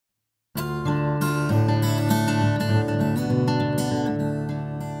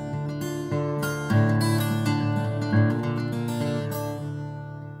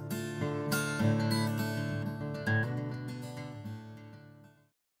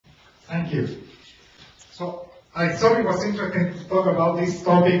Thank you. So I thought it was interesting to talk about this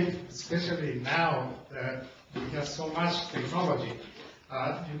topic, especially now that we have so much technology.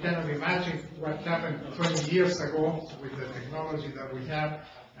 You cannot imagine what happened 20 years ago with the technology that we have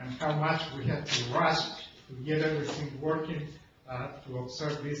and how much we had to rush to get everything working to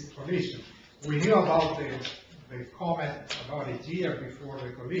observe this collision. We knew about the comet about a year before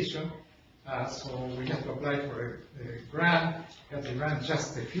the collision, so we had to apply for a grant. We had the grant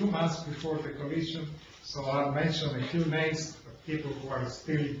just a few months before the collision, so I'll mention a few names of people who are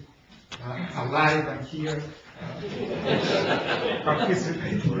still alive and here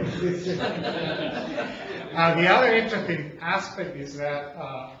participating in this. The other interesting aspect is that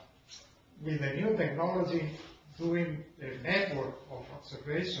with the new technology, doing a network of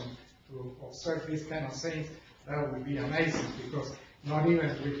observation to observe these kind of things, that would be amazing, because not even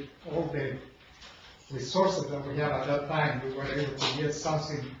with all the resources that we have at that time, we were able to get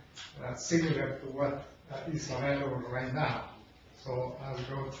something similar to what is available right now. So I'll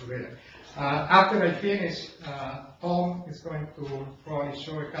go through that. After I finish, Tom is going to probably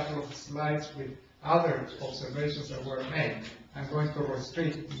show a couple of slides with other observations that were made. I'm going to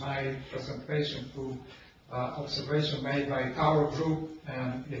restrict my presentation to observation made by our group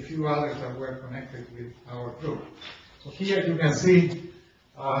and a few others that were connected with our group. So here you can see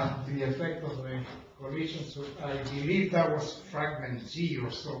the effect of the collision. So I believe that was fragment G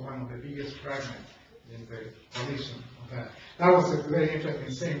or so, one of the biggest fragments in the collision of that. That was a very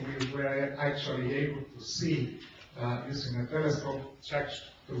interesting thing. We were actually able to see using a telescope, attached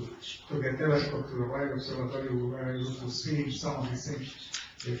to the telescope to the Reyes Observatory, we were able to see some of these things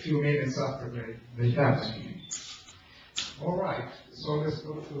a few minutes after they happened. All right, so let's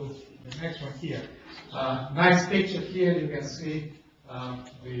go to the next one here. Nice picture here. You can see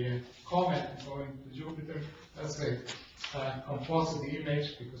the comet going to Jupiter. That's a composite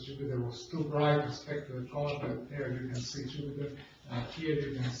image because Jupiter was too bright with respect to the comet, but there you can see Jupiter. Here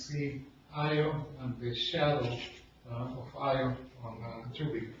you can see Io and the shadow of Io on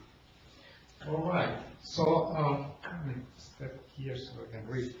Jupiter. All right, so let me step here so I can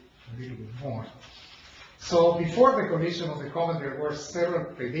read a little bit more. So before the collision of the comet, there were several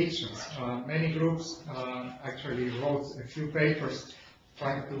predictions. Many groups actually wrote a few papers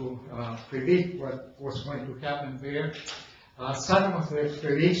trying to predict what was going to happen there. Some of the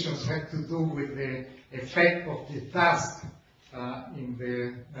predictions had to do with the effect of the dust in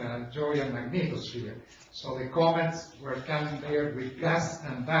the Jovian magnetosphere. So the comets were coming there with gas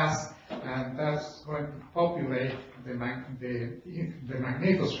and dust, and that's going to populate the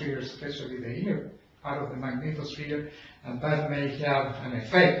magnetosphere, especially the inner part of the magnetosphere, and that may have an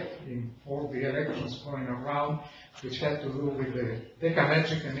effect in all the electrons going around, which had to do with the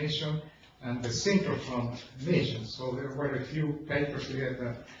decametric emission and the synchrotron emission. So there were a few papers here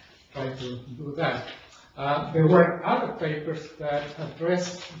that tried to do that. There were other papers that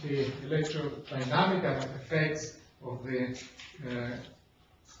addressed the electrodynamic effects of the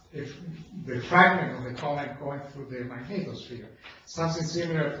fragment of the comet going through the magnetosphere. Something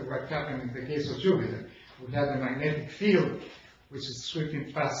similar to what happened in the case of Jupiter. We had a magnetic field which is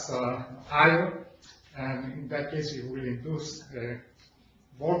sweeping past Io, and in that case it will induce a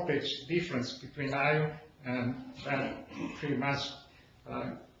voltage difference between Io, and that pretty much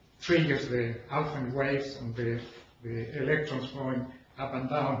triggers the alpha waves and the electrons going up and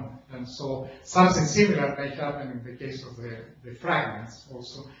down. And so something similar may happen in the case of the fragments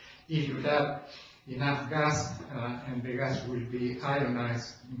also, if you have enough gas and the gas will be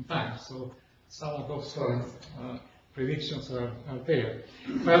ionized in time. So some of those predictions are there.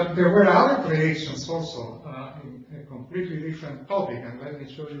 But there were other predictions also in a completely different topic, and let me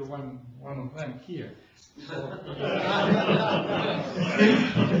show you one of them here. So,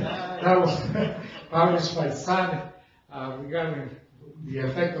 that was published by Sun regarding the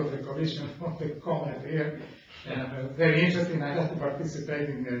effect of the collision of the comet here. And very interesting. I had to participate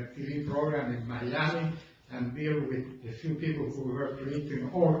in a TV program in Miami and deal with a few people who were predicting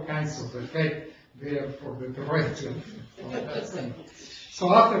all kinds of effects there for the terrestrial.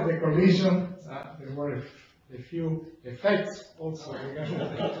 So after the collision, there were a few effects also regarding the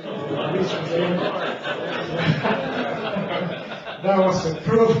collision there. That was the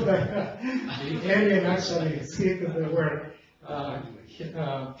proof that the alien actually see that they were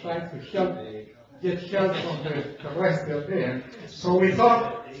trying to get help from the terrestrial there. So we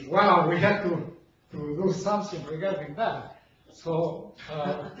thought, wow, we had to do something regarding that. So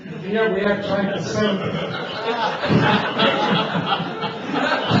here we are trying to send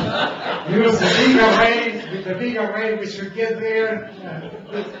use the big array. With the big array we should get there.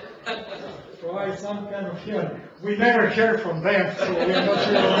 provide some kind of help. We never hear from them, so we're not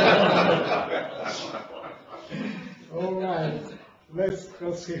sure. All right,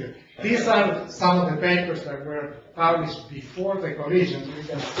 let's hear. These are some of the papers that were published before the collision. You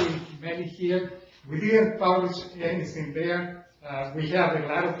can see many here. We didn't publish anything there. We have a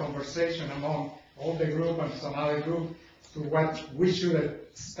lot of conversation among all the group and some other group to what we should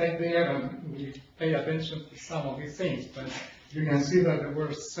expect there, and we pay attention to some of these things. But you can see that there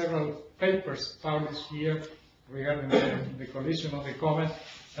were several papers published here regarding the collision of the comet.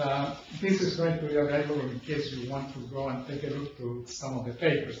 This is going to be available in case you want to go and take a look to some of the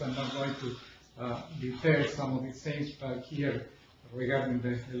papers. I'm not going to detail some of these things, but here regarding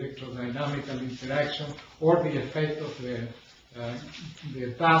the electrodynamical interaction or the effect of the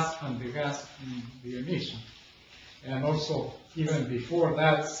dust and the gas in the emission. And also, even before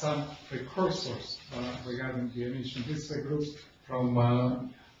that, some precursors regarding the emission. This is a group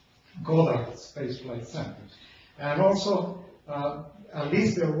from Goddard Space Flight Center. And also, at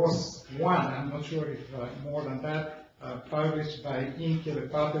least there was one, I'm not sure if more than that, published by Inke de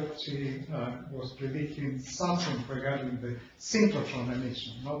Pater. She was predicting something regarding the synchrotron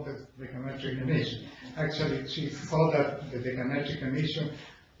emission, not the decametric emission. Actually, she thought that the decametric emission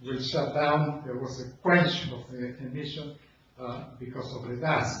will shut down. There was a quench of the emission because of the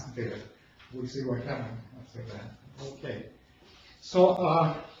dust there. We'll see what happened after that. Okay.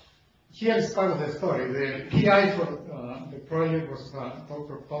 So here is part of the story. The PI for the project was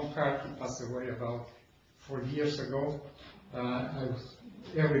Dr. Tom Hart. He passed away about 4 years ago.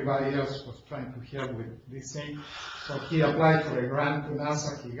 Everybody else was trying to help with this thing. So he applied for a grant to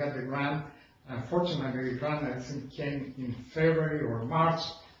NASA. He got the grant. Unfortunately, the grant, I think, came in February or March.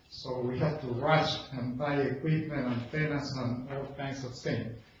 So we had to rush and buy equipment, antennas, and all kinds of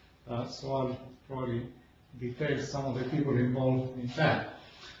things. So I'll probably detail some of the people involved in that.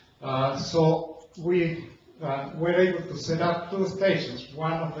 So we were able to set up 2 stations.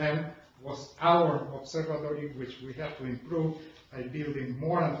 One of them was our observatory, which we have to improve by building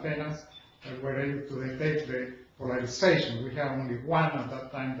more antennas and were able to detect the polarization. We had only one at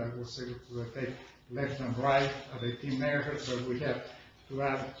that time that was able to detect left and right at 18 megahertz, but we had to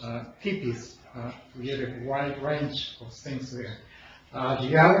add TPs to get a wide range of things there.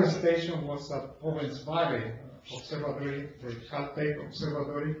 The other station was at Owens Valley Observatory, the Caltech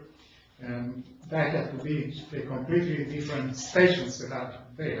Observatory, and that had to be a completely different station set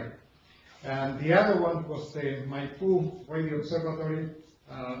up there. And the other one was the Maipú Radio Observatory.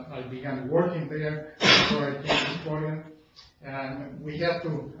 I began working there before I came to Florida, and we had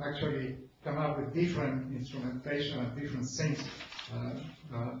to actually come up with different instrumentation and different things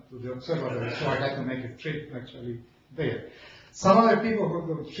to the observatory, so I had to make a trip actually there. Some of the people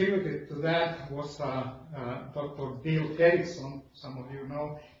who contributed to that was Dr. Bill Erickson. Some of you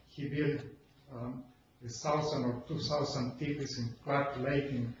know, he built 1,000 or 2,000 TPs in Clark Lake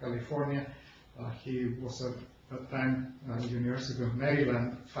in California. He was at that time University of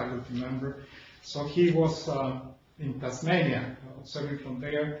Maryland faculty member. So he was in Tasmania, observing from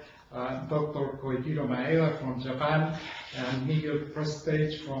there. Dr. Koichiro Maeda from Japan, and Miguel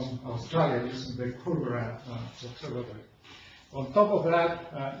Prestage from Australia using the Courbera Observatory. On top of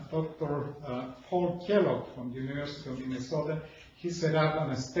that, Dr. Paul Kellogg from the University of Minnesota, he set up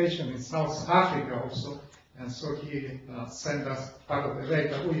a station in South Africa also, and so he sent us part of the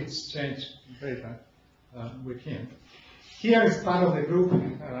data. We exchanged data with him. Here is part of the group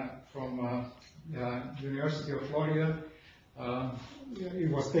from University of Florida.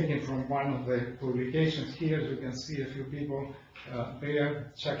 It was taken from one of the publications here. You can see a few people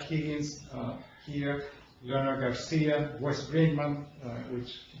there. Chuck Higgins here, Leonard Garcia, Wes Greenman,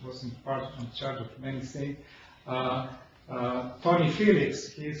 which was in part in charge of many things. Tony Felix,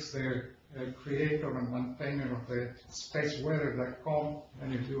 he's the creator and maintainer of the spaceweather.com.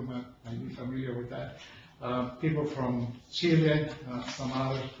 Many of you might be familiar with that. People from Chile, some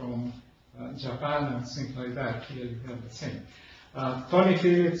others from Japan and things like that. Here you have the same. Tony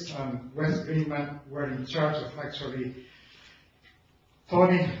Phillips and Wes Greenman were in charge of actually,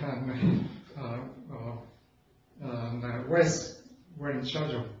 Tony and Wes were in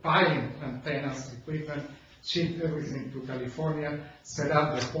charge of buying antennas, equipment, shipped everything to California, set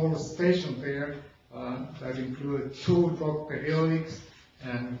up the whole station there that included 2 dog periodics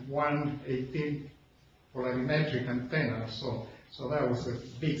and 1 18 polarimetric antenna. So that was a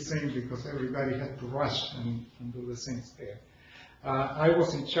big thing because everybody had to rush and do the things there. I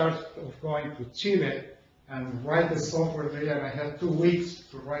was in charge of going to Chile and write the software there. I had 2 weeks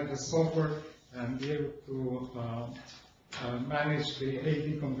to write the software and be able to manage the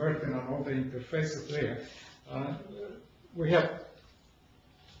AD converter and all the interfaces there. We have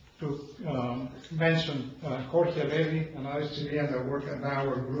to mention Jorge Levy, another Chilean that worked in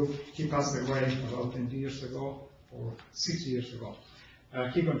our group. He passed away about 10 years ago, or 6 years ago.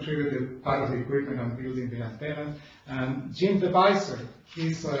 He contributed part of the equipment and building the antenna. And Jim DeViser,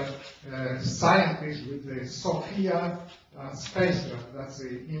 he's a scientist with the Sophia spacecraft. That's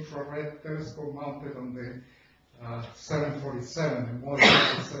the infrared telescope mounted on the 747, the model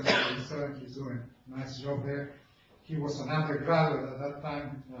 747. He's doing a nice job there. He was an undergraduate at that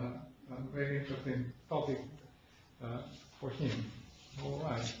time, a very interesting topic for him. All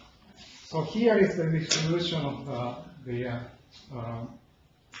right. So here is the distribution of the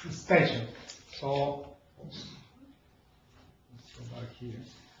station. So let's go back here.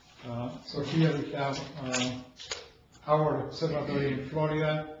 So here we have our observatory in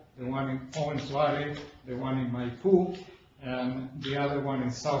Florida, the one in Owens Valley, the one in Maipú, and the other one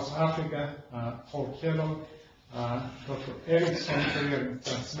in South Africa, Port Hello, Dr. Erickson there in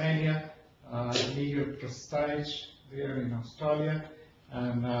Tasmania, Leo Prestige there in Australia,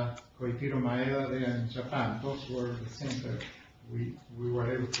 and Koichiro Maeda there in Japan. Those were the things that we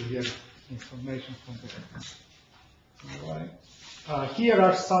were able to get information from there. All right. Here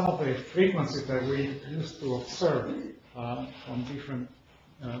are some of the frequencies that we used to observe from different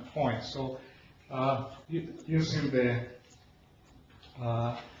points. So using the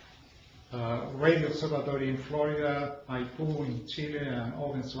radio observatory in Florida, Maipú in Chile, and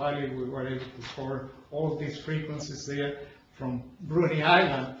Owens Valley, we were able to cover all these frequencies there. From Bruni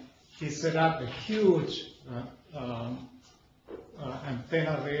Island, he set up a huge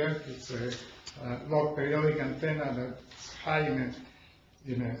antenna there. It's a log periodic antenna that's high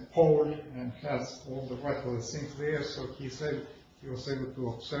in a pole and has all the rest of the things there. So he said he was able to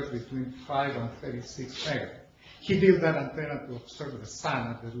observe between 5 and 36 megahertz. He built that antenna to observe the sun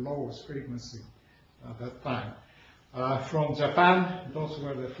at the lowest frequency at that time. From Japan, those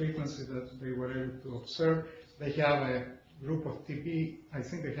were the frequencies that they were able to observe. They have a group of TP, I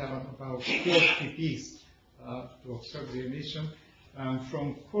think they have about 12 TPs to observe the emission.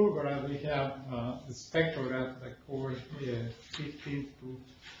 From Kulgora, we have the spectrograph that covers 15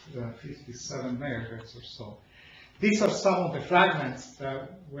 to 57 megahertz or so. These are some of the fragments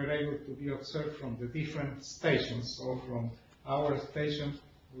that were able to be observed from the different stations. So from our station,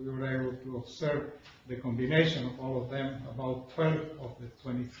 we were able to observe the combination of all of them, about 12 of the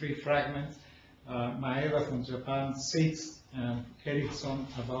 23 fragments. Maeda from Japan, 6, and Erickson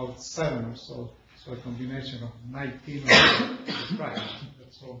about 7 or so. So a combination of 19 of the fragments.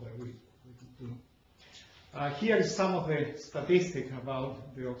 That's all that we could do. Here is some of the statistics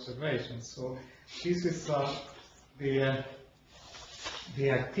about the observations. So this is the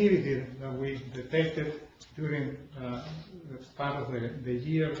activity that we detected during part of the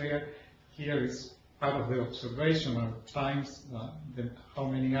year there. Here is part of the observational times, how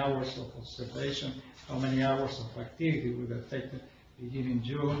many hours of observation, how many hours of activity we detected beginning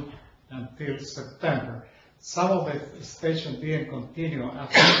June until September. Some of the stations didn't continue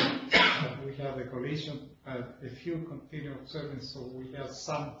after we had the collision, but a few continued observing, so we have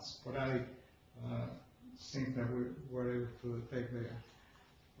some sporadic things that we were able to detect there.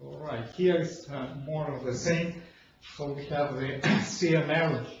 All right, here is more of the same. So we have the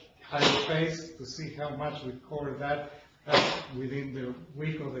CML high phase to see how much we cover that within the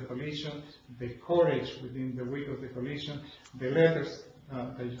week of the collision, the coverage within the week of the collision. The letters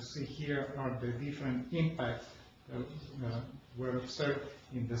that you see here are the different impacts that were observed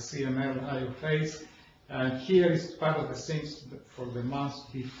in the CML IO phase. And here is part of the things for the months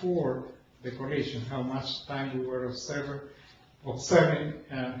before the collision, how much time we were observing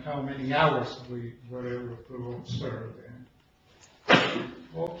and how many hours we were able to observe there.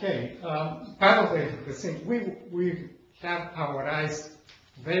 Okay, part of the thing, we have our eyes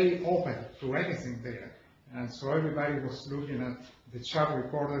very open to anything there. And so everybody was looking at the chart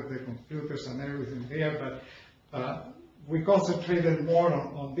recorder, the computers and everything there, but we concentrated more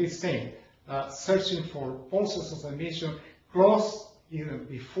on this thing, searching for pulses of emission close either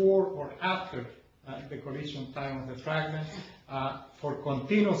before or after the collision time of the fragment, for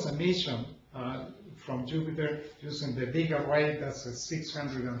continuous emission from Jupiter using the big array. That's a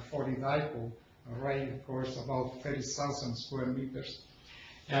 640 dipole array, of course, about 30,000 square meters.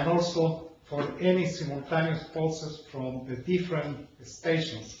 And also for any simultaneous pulses from the different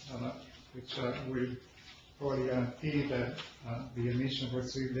stations, which will probably guarantee that the emission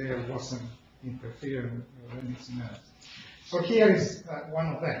received there wasn't interfering or anything else. So here is one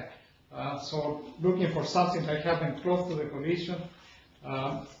of them. So looking for something that happened close to the collision,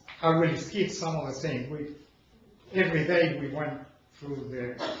 I will skip some of the things. Every day we went through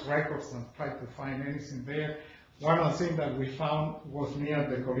the records and tried to find anything there. one of the things that we found was near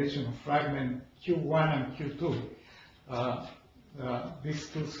the collision of fragment Q1 and Q2. These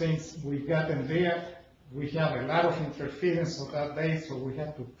two things, we got them there. We have a lot of interference on that day, so we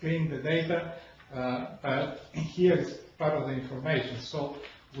have to clean the data. But here is part of the information. So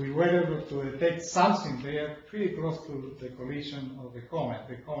we were able to detect something there pretty close to the collision of the comet.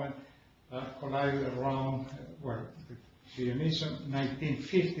 The comet collided around, the emission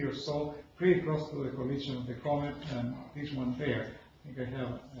 1950 or so, pretty close to the collision of the comet, and this one there. I think I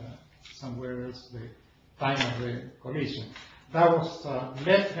have somewhere else the time of the collision. That was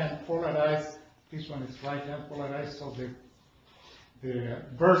left-hand polarized. This one is right-hand polarized, so the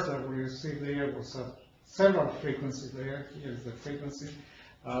burst that we received there was several frequencies there. Here's the frequency.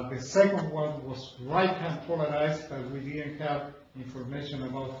 The second one was right-hand polarized, but we didn't have information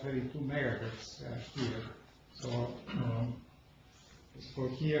about 32 megahertz here. So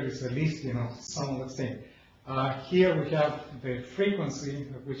here is a listing of some of the things. Here we have the frequency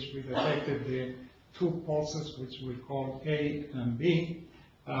at which we detected the two pulses, which we call A and B.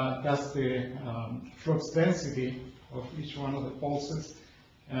 That's the flux density of each one of the pulses,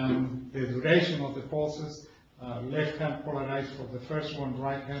 and the duration of the pulses, left-hand polarized for the first one,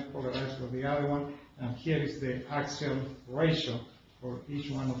 right-hand polarized for the other one, and here is the axial ratio for each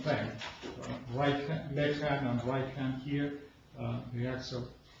one of them. Left-hand and right-hand here, the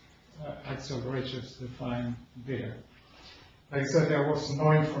axial ratio is defined there. Like I said, there was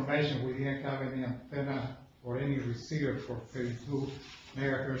no information. We didn't have any antenna or any receiver for 32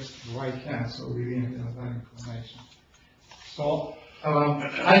 megahertz right-hand, so we didn't have that information. So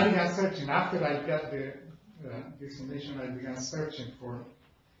I began searching. After I got this information, I began searching for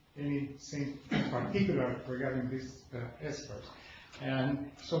anything in particular regarding this expert. And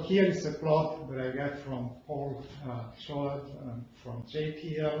so here is a plot that I got from Paul Jove from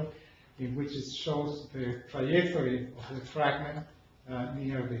JPL, in which it shows the trajectory of the fragment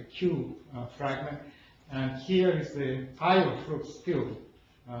near the Q fragment. And here is the Io flux tube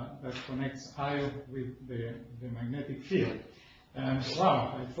that connects Io with the magnetic field. And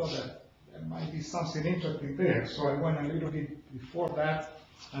wow, I thought that there might be something interesting there. So I went a little bit before that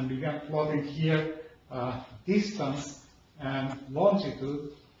and began plotting here distance and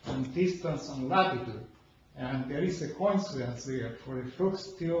longitude, and distance and latitude. And there is a coincidence there. For the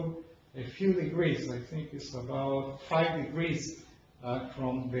flux tube, a few degrees, I think it's about 5 degrees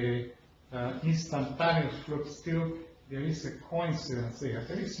from the instantaneous flux tube, there is a coincidence there.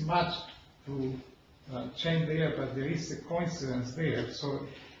 There is much to change there, but there is a coincidence there. So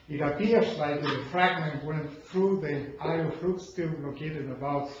it appears like the fragment went through the Io flux tube located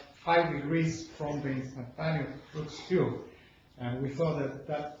about 5 degrees from the instantaneous flux tube. And we thought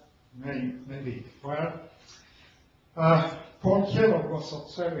that may be. Well, Paul Jove was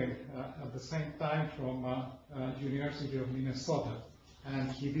observing at the same time from University of Minnesota,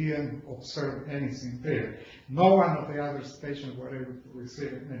 and he didn't observe anything there. No one of the other stations were able to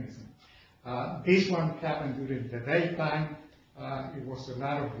receive anything. This one happened during the daytime. It was a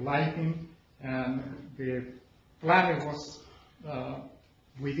lot of lighting, and the planet was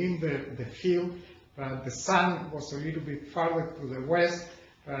within the field, but the sun was a little bit farther to the west,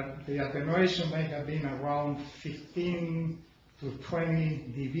 but the attenuation may have been around 15 to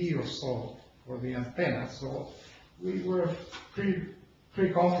 20 dB or so for the antenna. So we were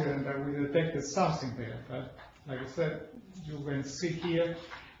pretty confident that we detected something there. But like I said, you can see here,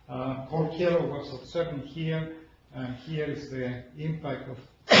 Paul Jove was observing here, and here is the impact of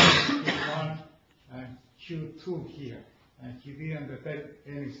Q1 and Q2 here. And he didn't detect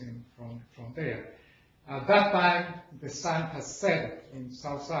anything from there. At that time, the sun has set in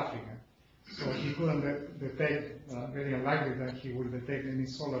South Africa, so he couldn't detect, very unlikely that he would detect any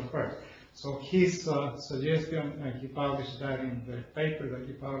solar burst. So his suggestion, and he published that in the paper that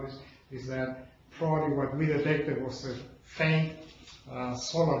he published, is that probably what we detected was a faint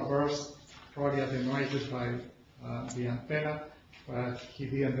solar burst, probably attenuated by the antenna, but he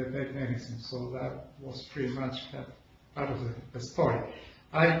didn't detect anything. So that was pretty much part of the story.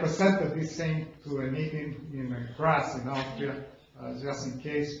 I presented this thing to a meeting in Graz in Austria, just in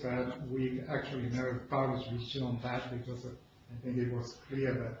case, but we actually never published vision on that because I think it was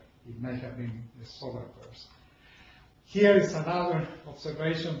clear that it may have been a solar burst. Here is another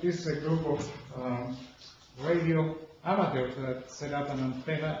observation. This is a group of radio amateurs that set up an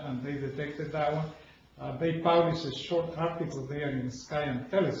antenna, and they detected that one. They published a short article there in the Sky and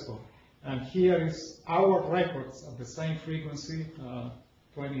Telescope. And here is our records at the same frequency,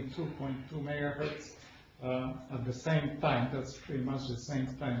 22.2 megahertz, at the same time. That's pretty much the same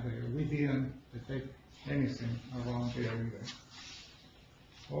time there. We didn't detect anything around there either.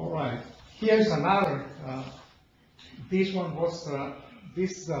 All right. Here's another This one was,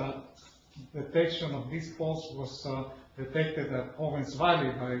 detection of this pulse was detected at Owens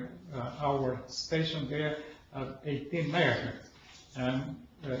Valley by our station there at 18 megahertz. And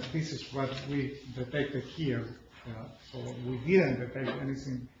this is what we detected here. So we didn't detect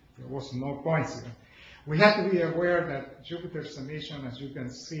anything, there was no coincidence. We have to be aware that Jupiter's emission, as you can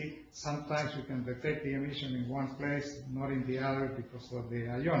see, sometimes you can detect the emission in one place, not in the other because of the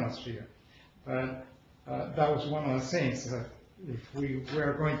ionosphere. But that was one of the things that if we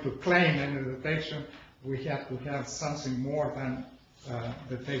were going to claim any detection, we have to have something more than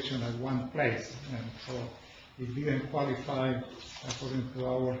detection at one place. And so it didn't qualify according to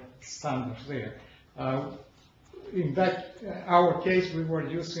our standards there. In our case, we were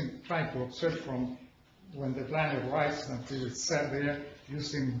trying to observe from when the planet rises until it's set there,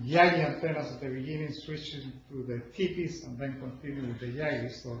 using Yagi antennas at the beginning, switching to the TPs, and then continue with the Yagi,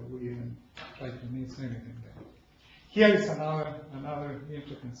 so we didn't try to miss anything there. Here is another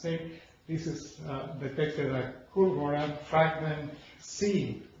interesting thing. This is detected at Kulgoran fragment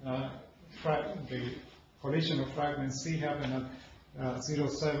C. The collision of fragment C happened at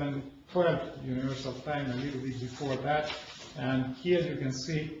 0712 universal time, a little bit before that. And here you can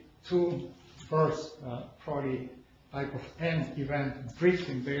see two bursts, probably type of M event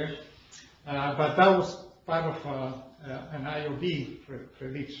drifting there. But that was part of an IOB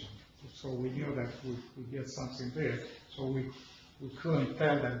prediction. So we knew that we could get something there. So we couldn't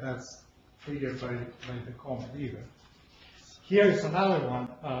tell that that's triggered by the comet either. Here is another one.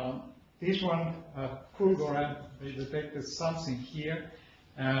 This one, Kulgoran, they detected something here.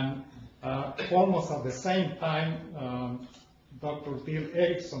 And almost at the same time, Dr. Bill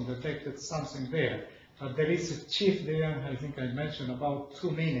Erickson detected something there. But there is a shift there, I think I mentioned about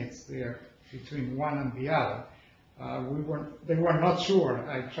 2 minutes there between one and the other. They were not sure.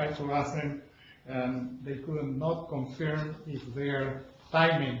 I tried to ask them, and they could not confirm if their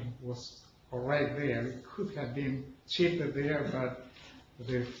timing was correct there. It could have been shifted there, but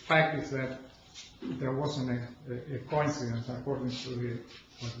the fact is that there wasn't a coincidence according to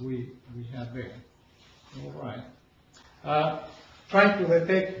what we had there. All right. Trying to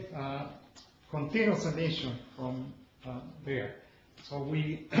detect continuous emission from there. So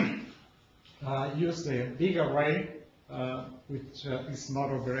we use the big array, which is not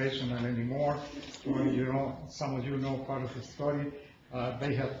operational anymore. Well, some of you know part of the story.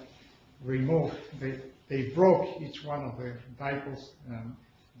 They have removed, they broke each one of the dipoles, and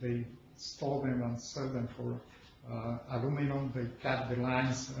they stole them and sell them for aluminum. They cut the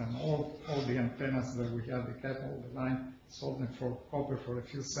lines, and all the antennas that we have, they cut all the line, sold them for copper for a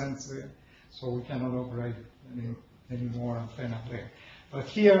few cents there. So we cannot operate any more antenna there. But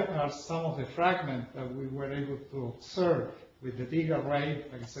here are some of the fragments that we were able to observe with the big array.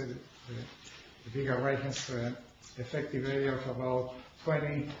 Like I said, the big array has an effective area of about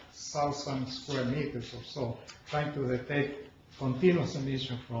 20,000 square meters or so, trying to detect continuous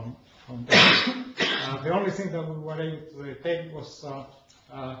emission from there. The only thing that we were able to detect was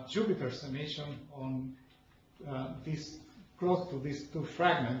Jupiter's emission on this, close to these two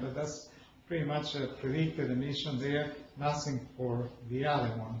fragments, but that's pretty much a predicted emission there, nothing for the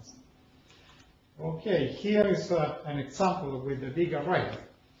other ones. Okay, here is an example with the big array.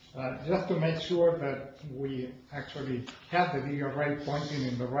 Just to make sure that we actually have the big array pointing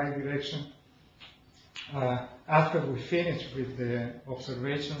in the right direction. After we finish with the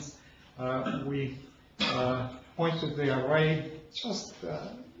observations, we pointed the array just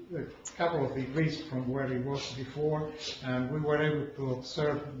a couple of degrees from where it was before, and we were able to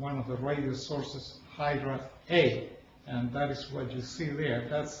observe one of the radio sources, Hydra A, and that is what you see there.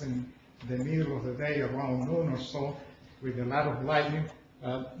 That's in the middle of the day, around noon or so, with a lot of lightning.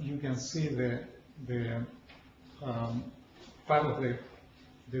 You can see the part of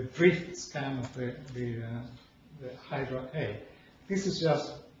the drift scan of the Hydra A. This is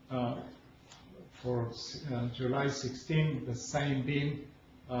just for July 16, the same beam.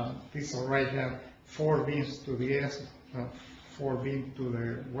 This array have 4 beams to the east, 4 beams to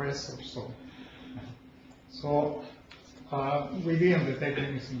the west or so. So we didn't detect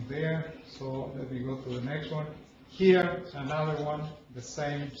anything there, so let me go to the next one. Here, another one, the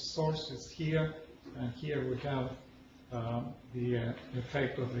same source is here, and here we have the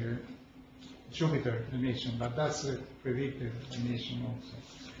effect of the Jupiter emission, but that's a predicted emission also.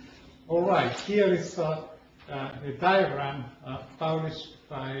 All right, here is a diagram published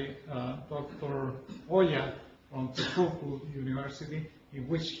by Dr. Oya from Tohoku University, in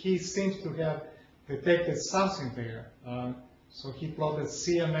which he seems to have detected something there. So he plotted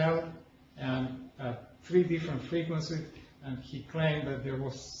CML and 3 different frequencies, and he claimed that there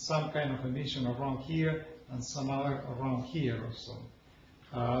was some kind of emission around here, and some other around here also.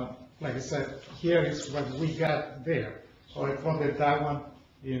 Like I said, here is what we got there. So I plotted that one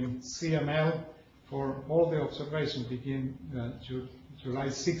in CML for all the observations begin July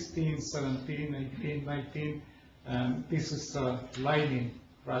 16, 17, 18, 19. And this is lightning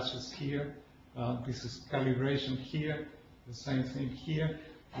crashes here. This is calibration here. The same thing here.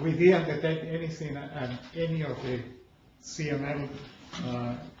 We didn't detect anything at any of the CML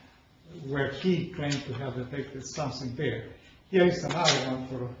where he claimed to have detected something there. Here is another one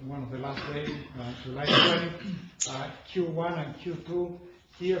for one of the last days, July 20, Q1 and Q2.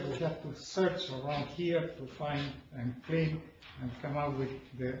 Here we have to search around here to find and clean and come up with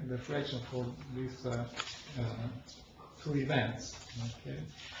the reflection for these two events. Okay.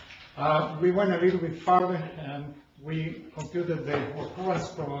 We went a little bit further and we computed the occurrence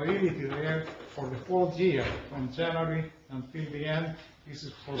probability there for the whole year, from January until the end. This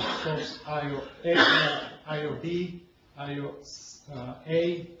is for source IO-A, IO-B,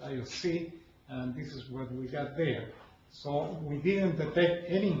 IO-A, IO-C, and this is what we got there. So we didn't detect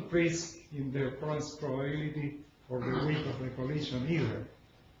any increase in the occurrence probability for the week of the collision either.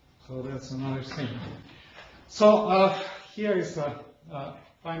 So that's another thing. So here is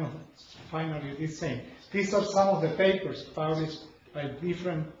finally this thing. These are some of the papers published by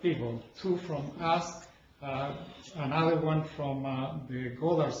different people, two from us, another one from the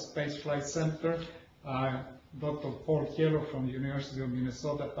Goddard Space Flight Center, Dr. Paul Hielo from the University of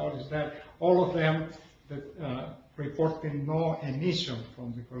Minnesota published that. All of them reporting no emission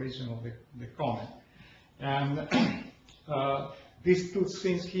from the collision of the comet. And these two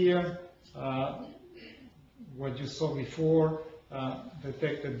things here, what you saw before,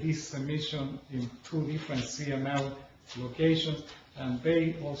 detected this emission in two different CML locations, and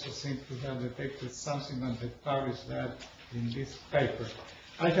they also seem to have detected something, and they published that in this paper.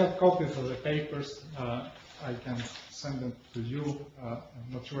 I have copies of the papers. I can send them to you. I'm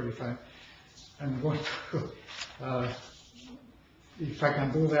not sure if I'm going to, if I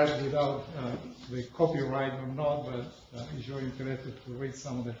can do that without the copyright or not, but if you're interested to read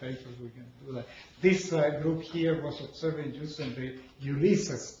some of the papers, we can do that. This group here was observing using the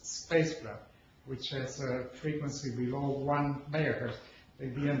Ulysses spacecraft, which has a frequency below 1 megahertz. They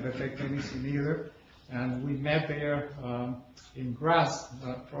didn't detect anything either. And we met there in Grass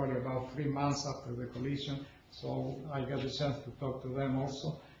probably about 3 months after the collision. So I got a chance to talk to them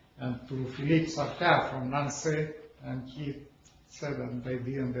also. And to Philippe Sarkat from 9's, and he said that they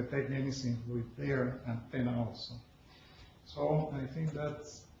didn't detect anything with their antenna also. So I think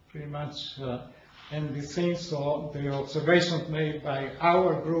that's pretty much and the same. So the observations made by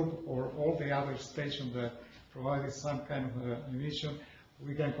our group or all the other stations that provided some kind of emission,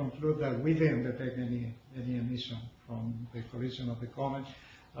 we can conclude that we didn't detect any emission from the collision of the comet.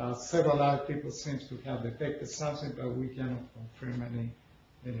 Several other people seem to have detected something, but we cannot confirm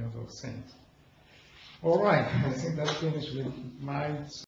any of those things. All right, I think that's finished with my